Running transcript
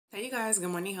Hey you guys, good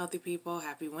morning healthy people.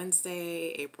 Happy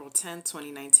Wednesday, April 10th,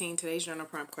 2019. Today's journal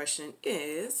prompt question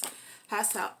is,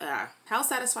 how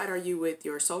satisfied are you with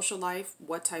your social life?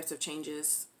 What types of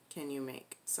changes can you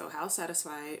make? So how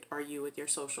satisfied are you with your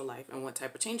social life and what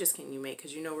type of changes can you make?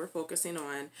 Because you know we're focusing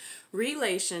on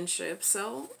relationships.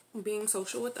 So being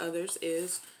social with others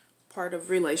is part of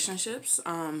relationships,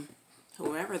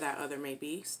 whoever that other may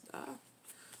be.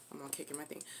 I'm not kicking my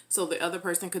thing. So the other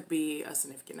person could be a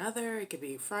significant other, it could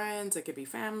be friends, it could be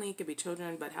family, it could be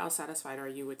children, but how satisfied are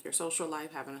you with your social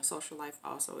life? Having a social life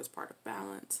also is part of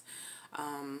balance.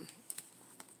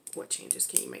 What changes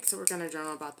can you make? So we're going to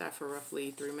journal about that for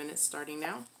roughly 3 minutes starting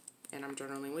now. And I'm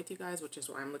journaling with you guys, which is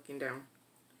why I'm looking down.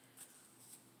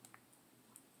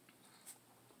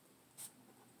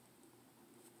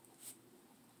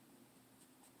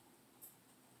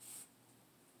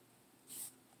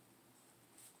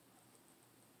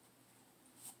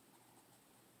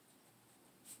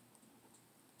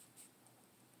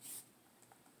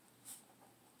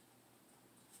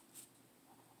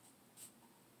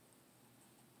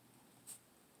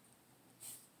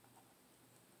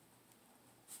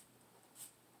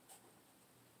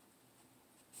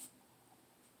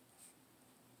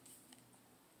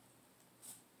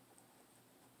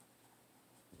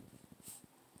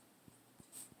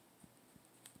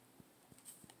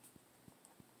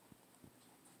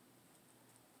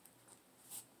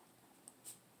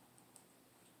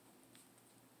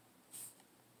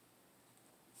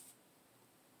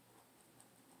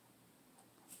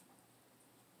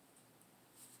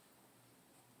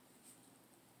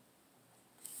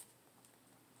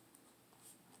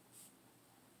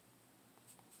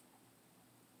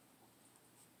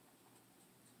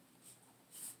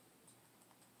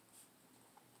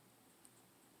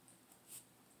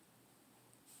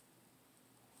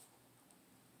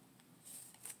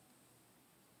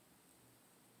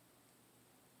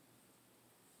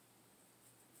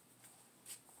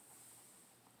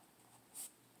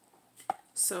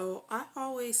 So I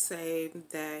always say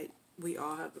that we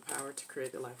all have the power to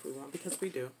create the life we want because we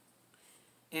do.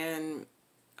 And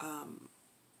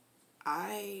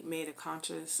I made a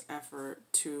conscious effort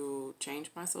to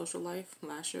change my social life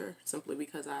last year simply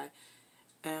because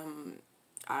am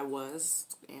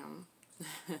am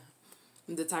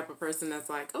the type of person that's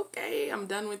like, okay, I'm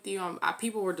done with you.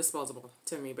 People were disposable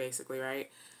to me basically, right?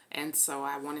 And so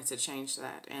I wanted to change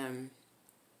that, and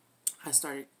I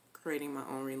started creating my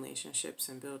own relationships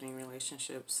and building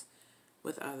relationships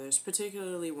with others,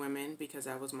 particularly women, because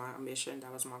that was my mission,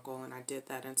 that was my goal, and I did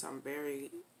that. And so I'm very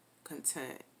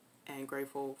content and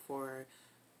grateful for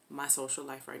my social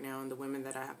life right now and the women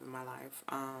that I have in my life.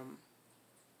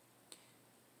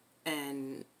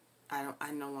 And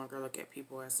I no longer look at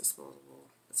people as disposable.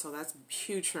 So that's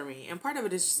huge for me. And part of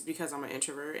it is just because I'm an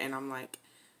introvert and I'm like,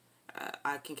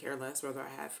 I can care less whether I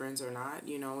have friends or not.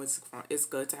 You know, it's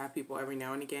good to have people every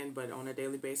now and again, but on a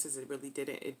daily basis,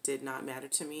 it did not matter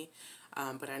to me.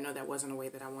 But I know that wasn't a way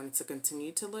that I wanted to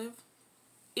continue to live.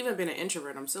 Even being an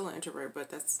introvert, I'm still an introvert, but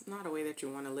that's not a way that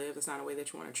you want to live. It's not a way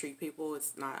that you want to treat people.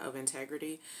 It's not of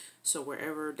integrity. So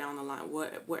wherever down the line,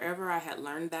 wherever I had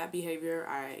learned that behavior,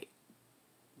 I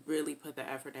really put the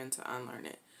effort in to unlearn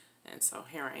it. And so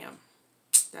here I am.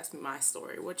 That's my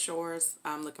story. What's yours?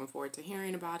 I'm looking forward to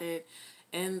hearing about it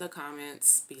in the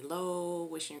comments below.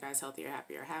 Wishing you guys healthier,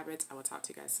 happier habits. I will talk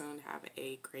to you guys soon. Have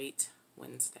a great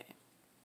Wednesday.